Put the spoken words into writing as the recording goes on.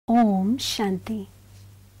ओम शांति।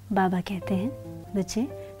 बाबा कहते हैं, बच्चे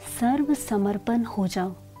सर्व समर्पण हो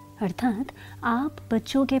जाओ, अर्थात आप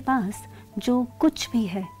बच्चों के पास जो कुछ भी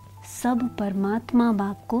है सब परमात्मा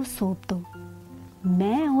बाप को सौंप दो।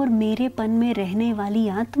 मैं और मेरेपन में रहने वाली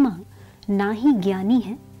आत्मा ना ही ज्ञानी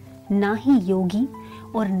है, ना ही योगी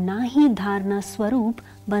और ना ही धारणा स्वरूप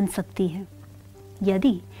बन सकती है।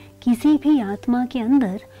 यदि किसी भी आत्मा के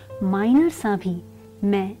अंदर माइनर सा भी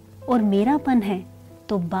मैं और मेरापन है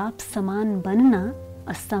तो बाप समान बनना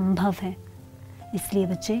असंभव है। इसलिए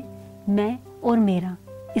बच्चे मैं और मेरा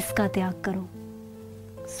इसका त्याग करो।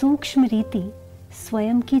 सूक्ष्म रीति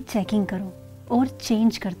स्वयं की चेकिंग करो और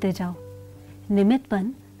चेंज करते जाओ।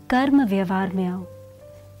 निमित्तपन कर्म व्यवहार में आओ,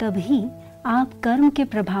 तभी आप कर्म के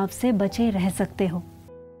प्रभाव से बचे रह सकते हो।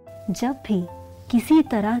 जब भी किसी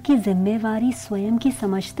तरह की जिम्मेवारी स्वयं की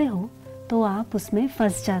समझते हो तो आप उसमें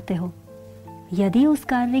फंस जाते हो। यदि उस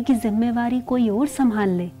कार्य की जिम्मेवारी कोई और संभाल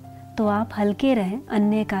ले तो आप हल्के रह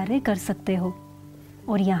अन्य कार्य कर सकते हो।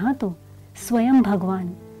 और यहाँ तो स्वयं भगवान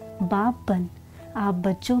बाप बन आप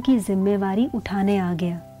बच्चों की जिम्मेवारी उठाने आ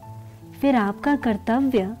गया। फिर आपका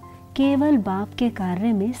कर्तव्य केवल बाप के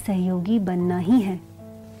कार्य में सहयोगी बनना ही है।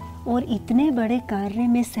 और इतने बड़े कार्य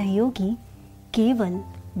में सहयोगी केवल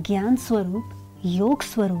ज्ञान स्वरूप, योग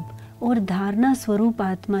स्वरूप और धारणा स्वरूप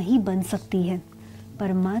आत्मा ही बन सकती है।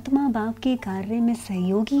 परमात्मा बाप के कार्य में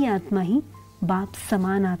सहयोगी आत्मा ही बाप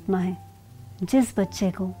समान आत्मा है। जिस बच्चे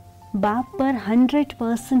को बाप पर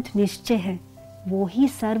 100% निश्चय है वो ही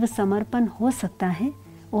सर्व समर्पण हो सकता है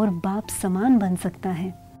और बाप समान बन सकता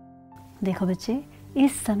है। देखो बच्चे,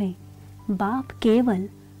 इस समय बाप केवल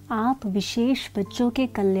आप विशेष बच्चों के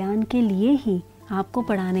कल्याण के लिए ही आपको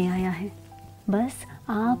पढ़ाने आया है। बस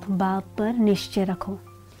आप बाप पर निश्चय रखो।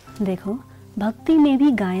 देखो, भक्ति में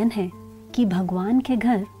भी गायन है कि भगवान के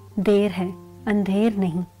घर देर है, अंधेर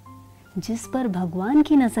नहीं। जिस पर भगवान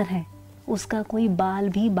की नजर है उसका कोई बाल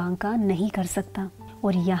भी बांका नहीं कर सकता।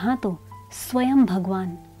 और यहाँ तो स्वयं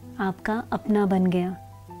भगवान आपका अपना बन गया।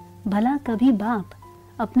 भला कभी बाप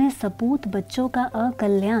अपने सपूत बच्चों का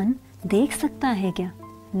अकल्याण देख सकता है क्या?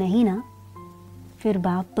 नहीं ना। फिर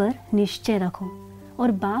बाप पर निश्चय रखो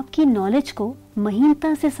और बाप की नॉलेज को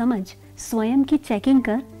महीनता से समझ स्वयं की चेकिंग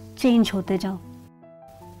कर चेंज होते जाओ।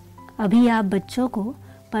 अभी आप बच्चों को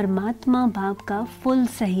परमात्मा बाप का फुल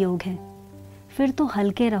सहयोग है। फिर तो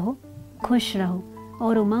हल्के रहो, खुश रहो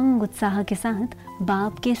और उमंग उत्साह के साथ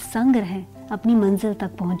बाप के संग रह अपनी मंजिल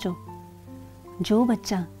तक पहुंचो। जो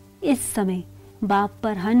बच्चा इस समय बाप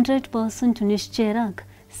पर 100% निश्चय रख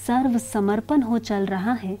सर्व समर्पण हो चल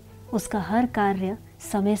रहा है उसका हर कार्य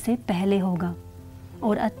समय से पहले होगा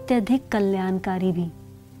और अत्यधिक कल्याणकारी भी।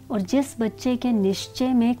 और जिस बच्चे के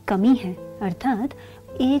निश्चय में कमी है, अर्थात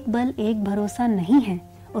एक बल एक भरोसा नहीं है,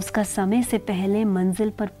 उसका समय से पहले मंजिल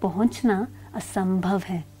पर पहुंचना असंभव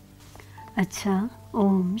है। अच्छा,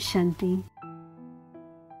 ओम शांति।